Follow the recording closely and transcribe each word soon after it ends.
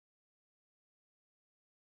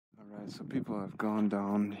Alright, so people have gone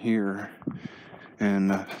down here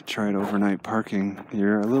and tried overnight parking.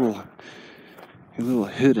 You're a little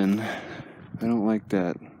hidden. I don't like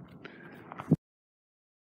that.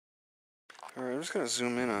 Alright, I'm just gonna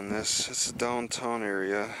zoom in on this. It's a downtown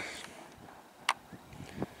area.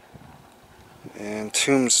 And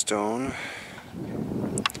Tombstone.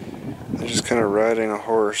 They're just kind of riding a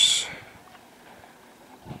horse.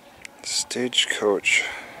 Stagecoach.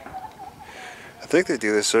 I think they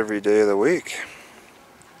do this every day of the week.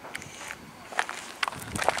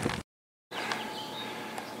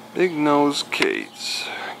 Big Nose Kate's.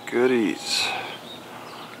 Good eats.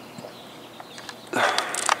 I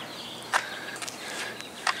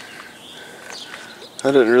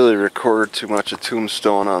didn't really record too much of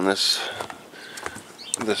Tombstone on this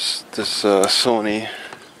Sony.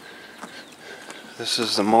 This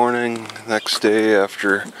is the morning, next day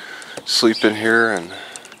after sleeping here, and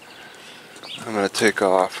I'm gonna take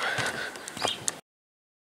off.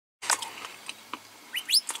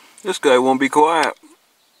 This guy won't be quiet.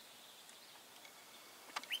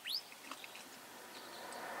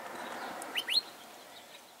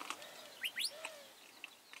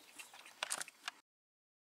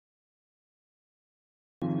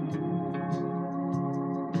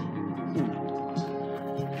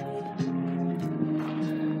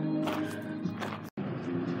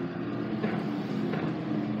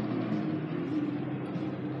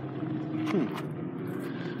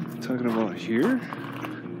 Talking about here?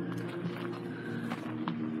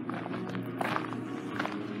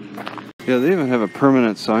 Yeah, they even have a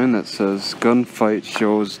permanent sign that says gunfight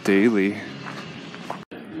shows daily.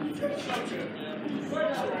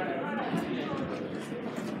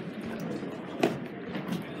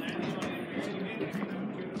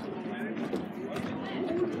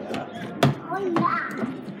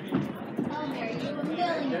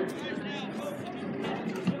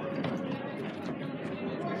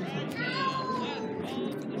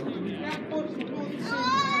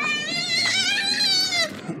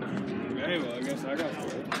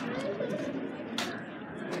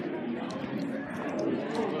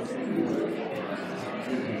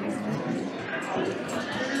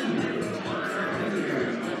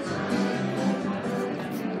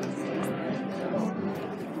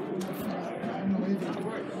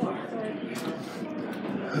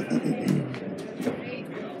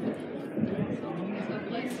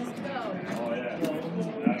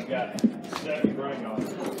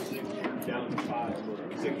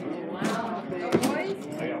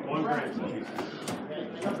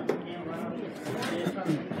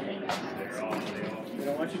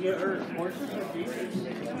 Once you get hurt, horses are decent.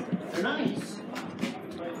 They're nice.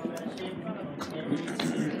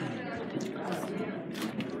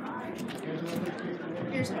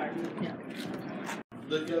 Here's hard. Yeah.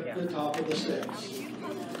 Look up the top of the steps.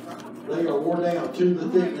 They are worn down to the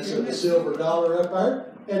thickness of the silver dollar up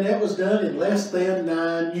there, and that was done in less than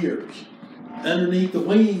 9 years. Underneath the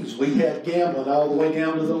wings, we had gambling all the way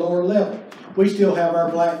down to the lower level. We still have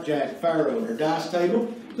our blackjack, faro, our dice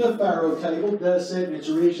table. The faro table does sit in its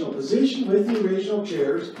original position with the original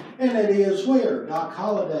chairs, and that is where Doc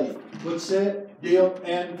Holliday would sit, dip,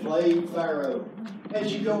 and play faro.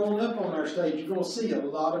 As you go on up on our stage, you're going to see a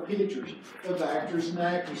lot of pictures of actors and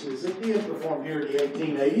actresses that did perform here in the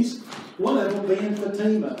 1880s. One of them being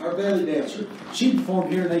Fatima, our belly dancer. She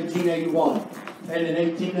performed here in 1881, and in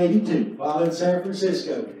 1882, while in San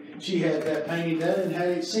Francisco, she had that painting done and had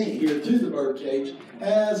it sent here to the Bird Cage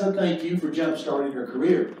as a thank you for jump-starting her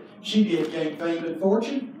career. She did gain fame and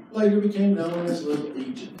fortune, later became known as Little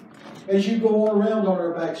Egypt. As you go on around on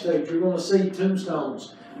our backstage, you're going to see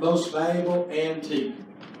Tombstone's most valuable antique.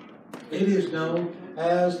 It is known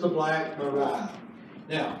as the Black Mariah.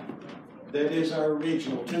 Now, that is our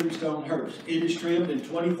original Tombstone hearse. It is trimmed in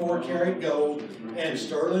 24 karat gold and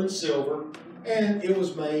sterling silver, and it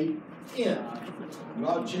was made in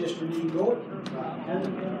Rochester, New York.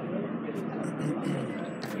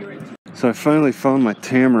 So I finally found my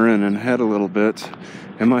tamarind and had a little bit,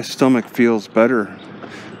 and my stomach feels better.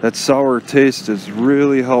 That sour taste is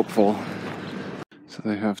really helpful. So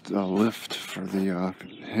they have a lift for the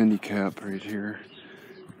handicap right here,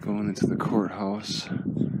 going into the courthouse.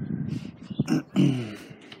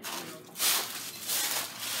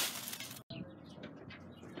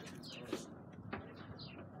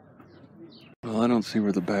 Well, I don't see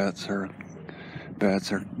where the bats are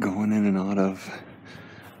going in and out of.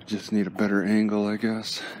 Just need a better angle, I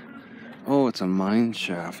guess. Oh, it's a mine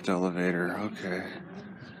shaft elevator. Okay.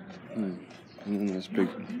 And then this big...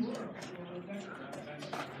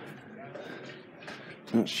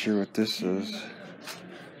 Not sure what this is.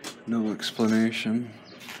 No explanation.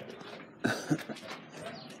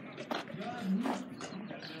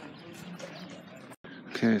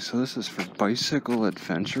 Okay, so this is for bicycle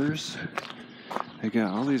adventures. They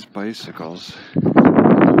got all these bicycles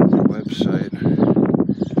on the website.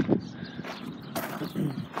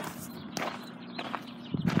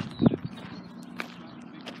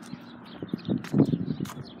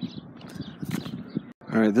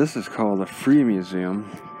 Alright, this is called a free museum.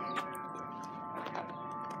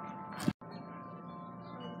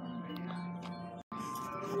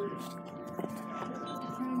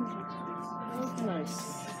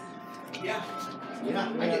 Nice. Yeah,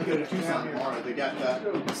 I get to go to Tucson tomorrow. They got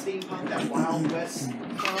steampunk, that Wild West.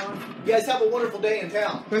 You guys have a wonderful day in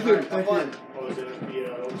town. Thank you. Have fun. Oh, is it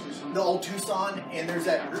the old Tucson? The old Tucson, and there's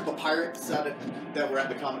that group of pirates that were at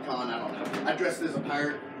the Comic-Con. I don't know. I dressed as a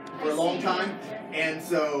pirate for a long time, and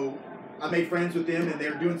so I made friends with them, and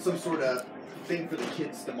they're doing some sort of thing for the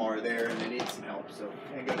kids tomorrow there, and they need some help. So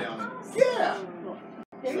I go down and There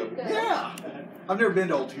you go. yeah. I've never been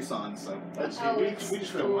to old Tucson, so That's Oh, we it's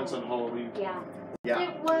just went cool. once on Halloween. Yeah. yeah.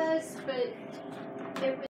 It was, but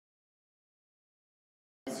it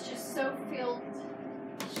was just so filled.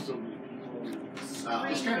 So many people. It's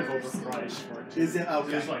It's kind of overpriced for it. Is it?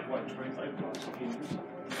 Okay. It's like what,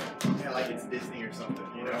 $25? Yeah, like it's Disney or something,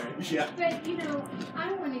 you know? Right. Yeah. But you know,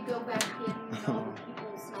 I want to go back in when all the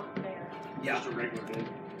people's not there Yeah. Just a regular day.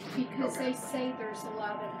 because Okay. they say there's a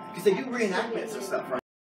lot of. Because they do reenactments and stuff, right?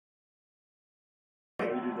 We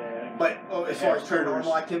do that. But as far as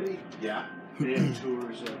paranormal activity, yeah. They have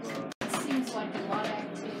tours of. It seems like a lot of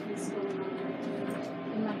activities going on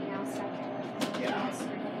in my house. I had Yeah.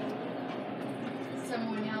 yesterday.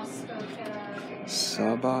 Someone else spoke at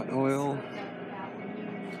Sabot oil? about when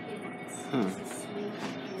kids Huh. asleep.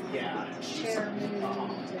 Yeah. Chair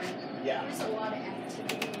moved. Yeah. There's a lot of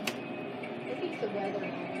activity. I think the weather.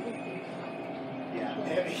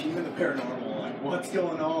 Yeah. Even the paranormal, like, what's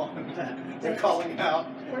going on? They're calling out,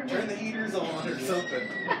 turn the heaters on or something.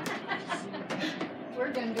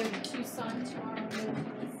 We're going to go to Tucson tomorrow.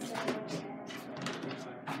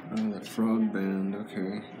 Oh, the frog band,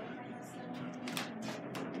 okay.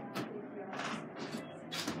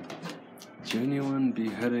 Genuine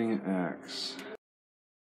beheading axe.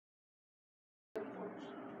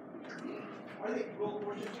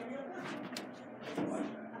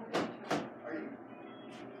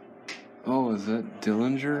 Oh, is that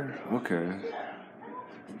Dillinger? Okay.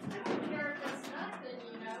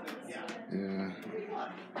 Yeah.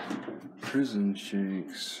 Prison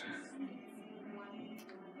shakes.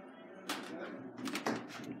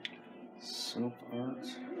 Soap art.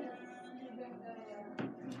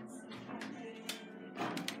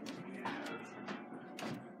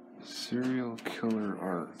 Serial killer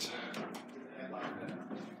art.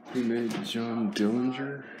 Who made John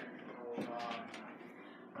Dillinger?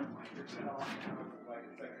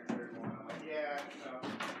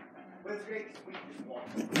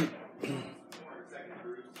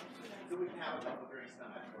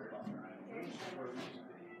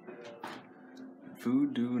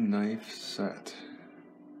 Voodoo knife set.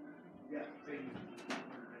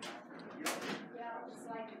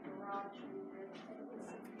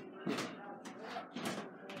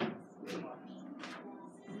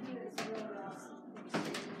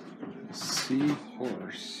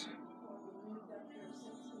 Seahorse.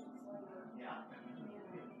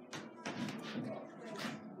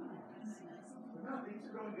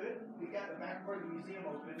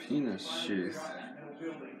 Penis sheath.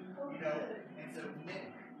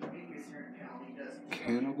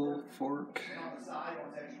 Cannibal fork.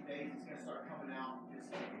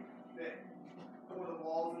 For the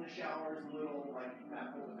walls in the showers a little, like, half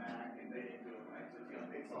of the back, and they didn't do it right. So it's gonna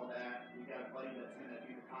fix all that. We got a buddy that's gonna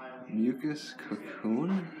do the tiling. Mucus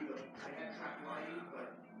cocoon. I had track lighting, but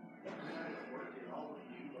none of it worked at all with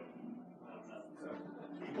you, but I don't know. So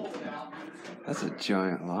he pulled it out. That's a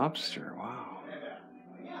giant lobster. Wow. And,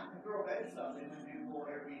 yeah, throw bed stuff in and do a little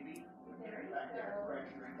Airbnb. Back there for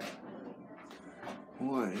extra.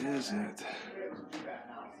 What is it?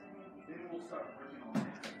 Then we'll start working on that.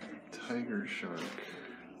 Tiger shark.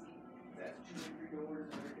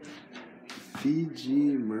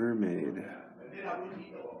 Fiji mermaid.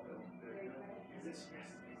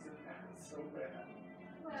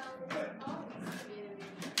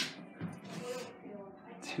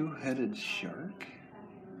 Two-headed shark?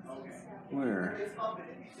 Where?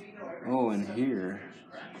 Oh, in here.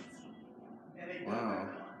 Wow.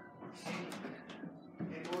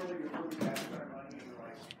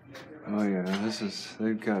 Oh yeah,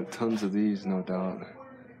 they've got tons of these, no doubt.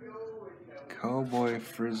 Cowboy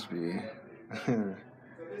frisbee.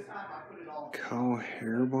 Cow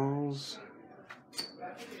hairballs.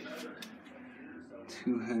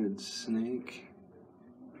 Two-headed snake.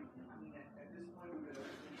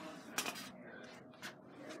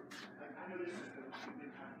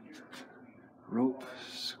 Rope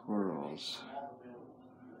squirrels.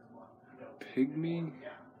 Pygmy?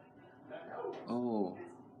 Oh.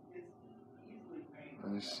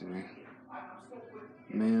 I see.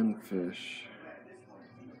 Manfish.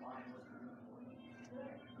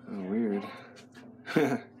 Oh, weird.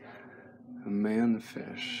 A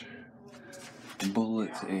manfish.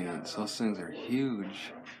 Bullet ants. Those things are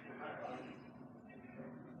huge.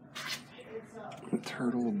 A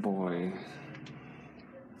turtle boy.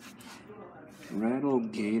 Rattle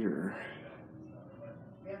gator.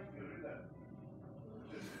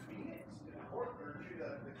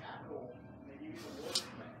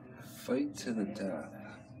 Fight to the death.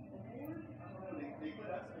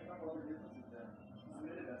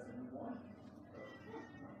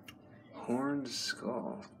 Horned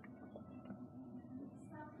skull.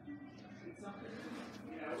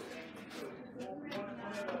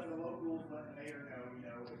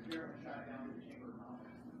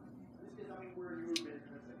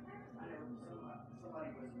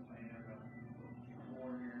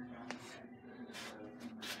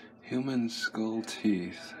 Human skull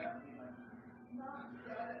teeth.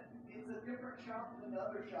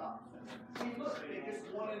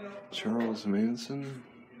 Charles Manson,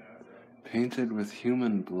 painted with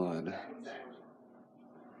human blood.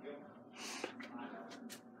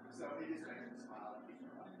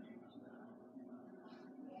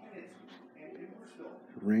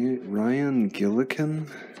 Ryan Gillikin,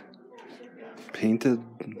 painted.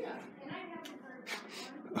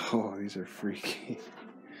 Oh, these are freaky.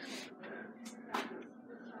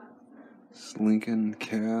 Lincoln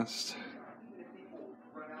cast.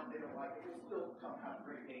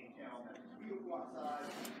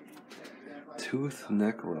 Tooth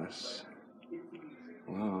necklace.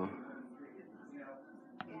 Wow.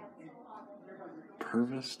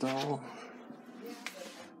 Purvis doll.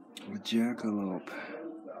 A jackalope.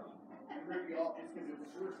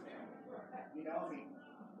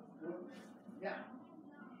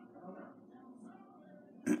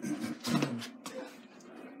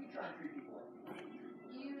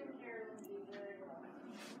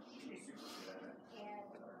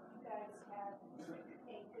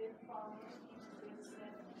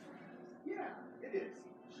 Yeah, it is.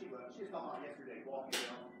 She come on yesterday, walking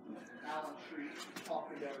down Allen Street,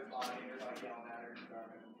 talking to everybody, and everybody yelling at her.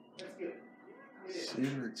 That's good. It is.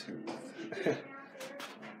 Saber tooth.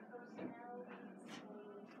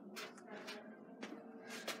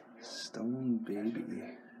 Stone baby.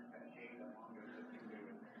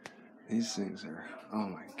 These things are, oh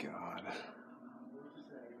my god.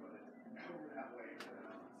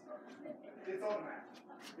 It's automatic.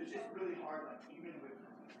 It's just really hard, like, even with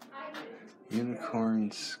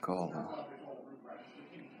Unicorn skull.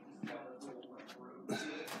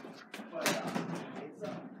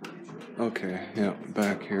 Okay, yeah,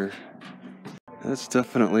 back here. That's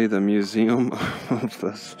definitely the Museum of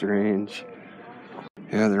the Strange.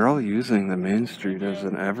 Yeah, they're all using the main street as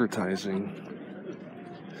an advertising.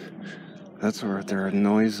 That's where their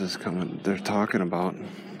noise is coming. They're talking about.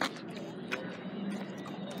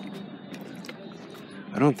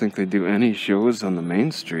 I don't think they do any shows on the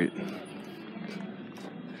main street.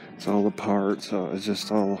 It's all apart, so it's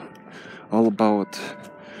just all about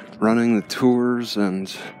running the tours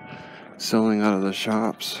and selling out of the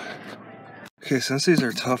shops. Okay, since these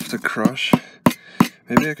are tough to crush,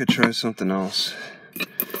 maybe I could try something else.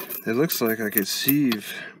 It looks like I could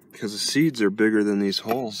sieve, because the seeds are bigger than these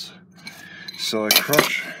holes. So I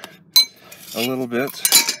crush a little bit,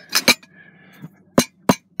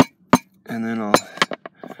 and then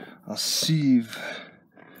I'll sieve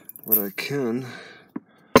what I can,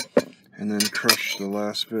 and then crush the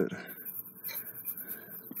last bit.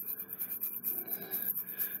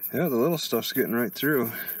 Yeah, the little stuff's getting right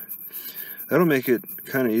through. That'll make it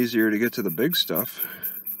kind of easier to get to the big stuff,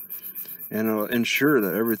 and it'll ensure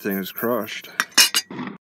that everything is crushed.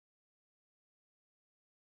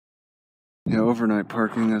 Yeah, overnight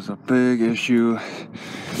parking is a big issue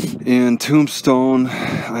in Tombstone.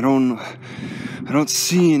 I don't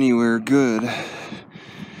see anywhere good.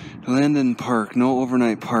 Landon Park, no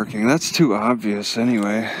overnight parking. That's too obvious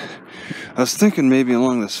anyway. I was thinking maybe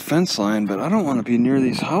along this fence line, but I don't want to be near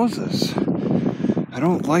these houses. I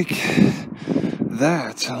don't like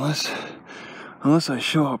that unless I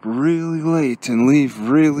show up really late and leave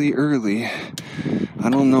really early. I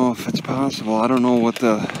don't know if it's possible. I don't know what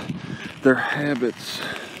their habits.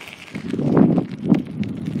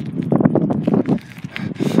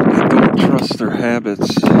 I don't trust their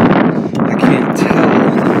habits. I can't tell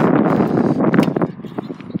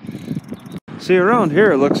See, around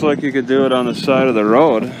here it looks like you could do it on the side of the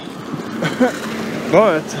road.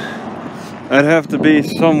 But I'd have to be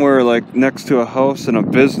somewhere like next to a house in a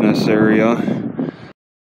business area.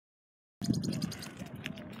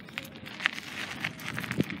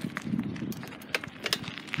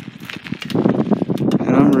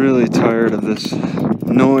 And I'm really tired of this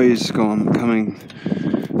noise coming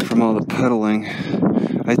from all the pedaling.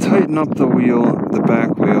 I tighten up the wheel, the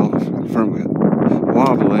back wheel, from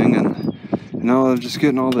wobbling, and now I'm just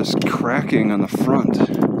getting all this cracking on the front.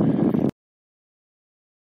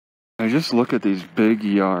 I just look at these big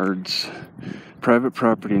yards. Private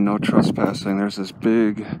property, no trespassing. There's this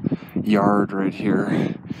big yard right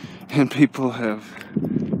here. And people have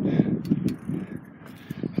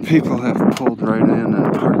pulled right in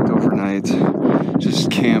and parked overnight,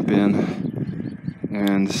 just camping.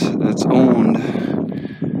 And it's owned.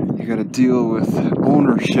 You gotta deal with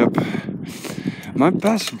ownership. My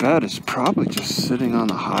best bet is probably just sitting on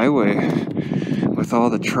the highway with all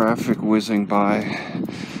the traffic whizzing by.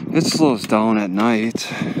 It slows down at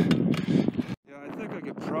night. Yeah, I think I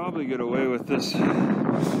could probably get away with this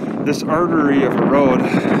artery of a road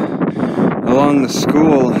along the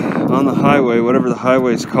school, on the highway, whatever the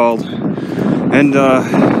highway's called, and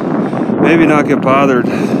maybe not get bothered.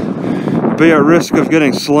 Be at risk of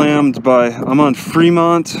getting slammed by, I'm on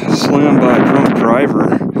Fremont, slammed by a drunk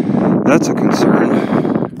driver. That's a concern.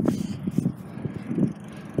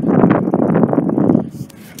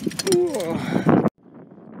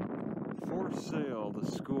 For sale,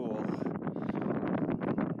 the school.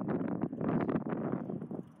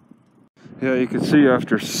 Yeah, you can see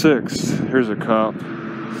after 6, here's a cop.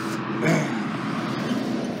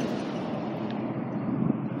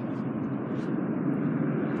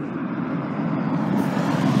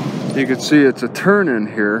 You can see it's a turn in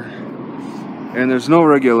here, and there's no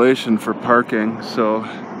regulation for parking, so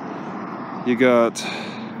you got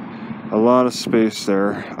a lot of space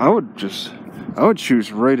there. I would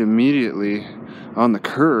choose right immediately on the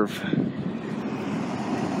curve.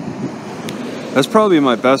 That's probably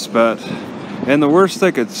my best bet. And the worst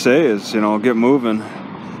I could say is, you know, get moving.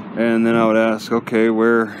 And then I would ask, okay,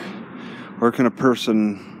 where can a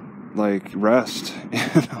person like rest?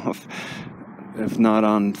 You know, if not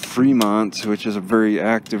on Fremont, which is a very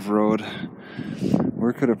active road,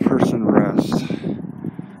 where could a person rest?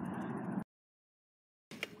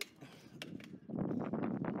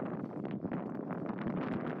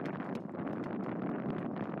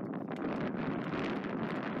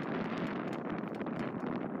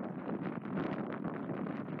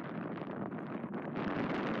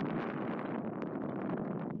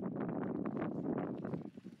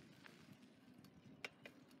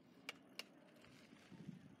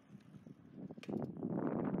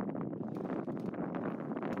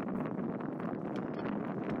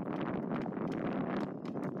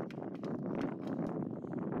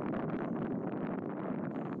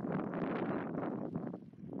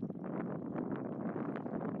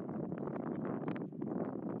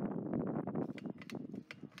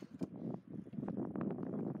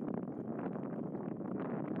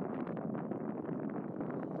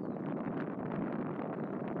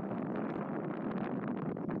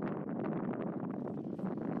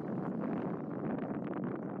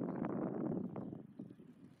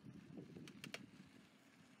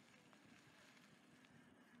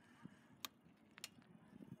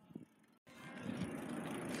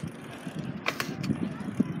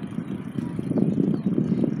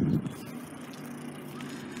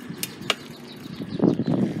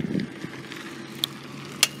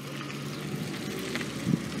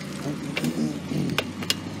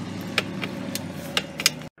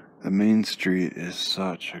 The main street is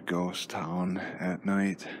such a ghost town at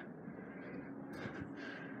night.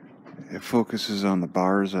 It focuses on the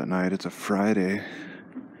bars at night. It's a Friday,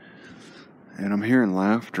 and I'm hearing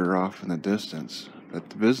laughter off in the distance.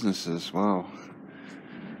 But the businesses, wow,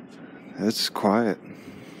 it's quiet.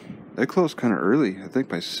 They close kind of early, I think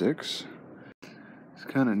by 6. It's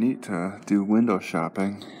kind of neat to do window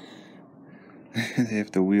shopping. They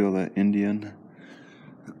have to wheel the Indian.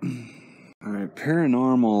 Alright,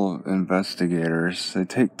 paranormal investigators, they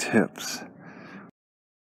take tips.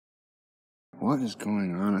 What is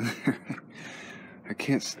going on in there? I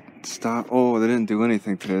can't stop. Oh, they didn't do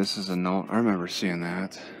anything today. This is a note. I remember seeing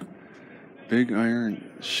that. Big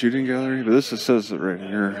iron shooting gallery, but this says it right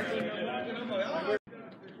here.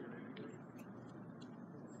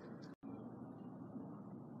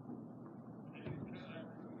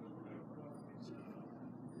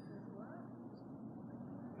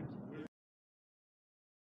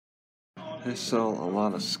 They sell a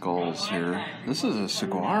lot of skulls here. This is a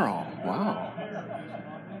saguaro. Wow.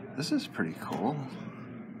 This is pretty cool.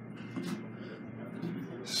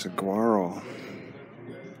 Saguaro.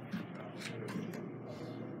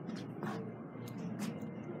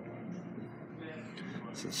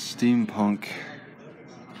 It's a steampunk.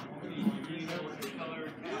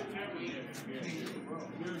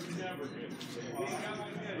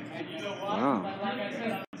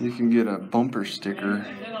 Wow. You can get a bumper sticker.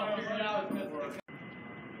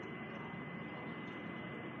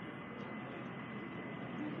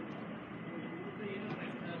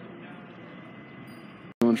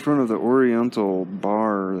 In front of the Oriental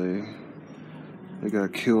bar, they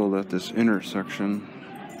got killed at this intersection.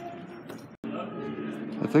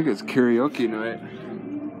 I think it's karaoke night.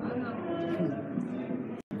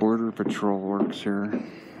 Border Patrol works here.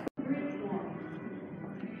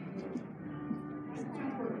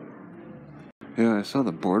 Yeah, I saw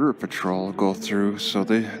the Border Patrol go through, so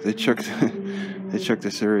they checked they checked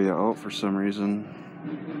this area out for some reason.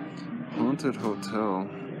 Haunted hotel.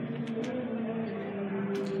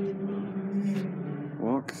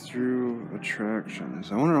 Walk through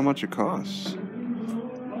attractions. I wonder how much it costs.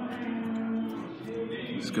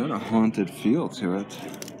 It's got a haunted feel to it.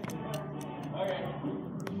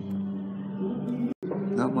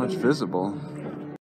 Not much visible.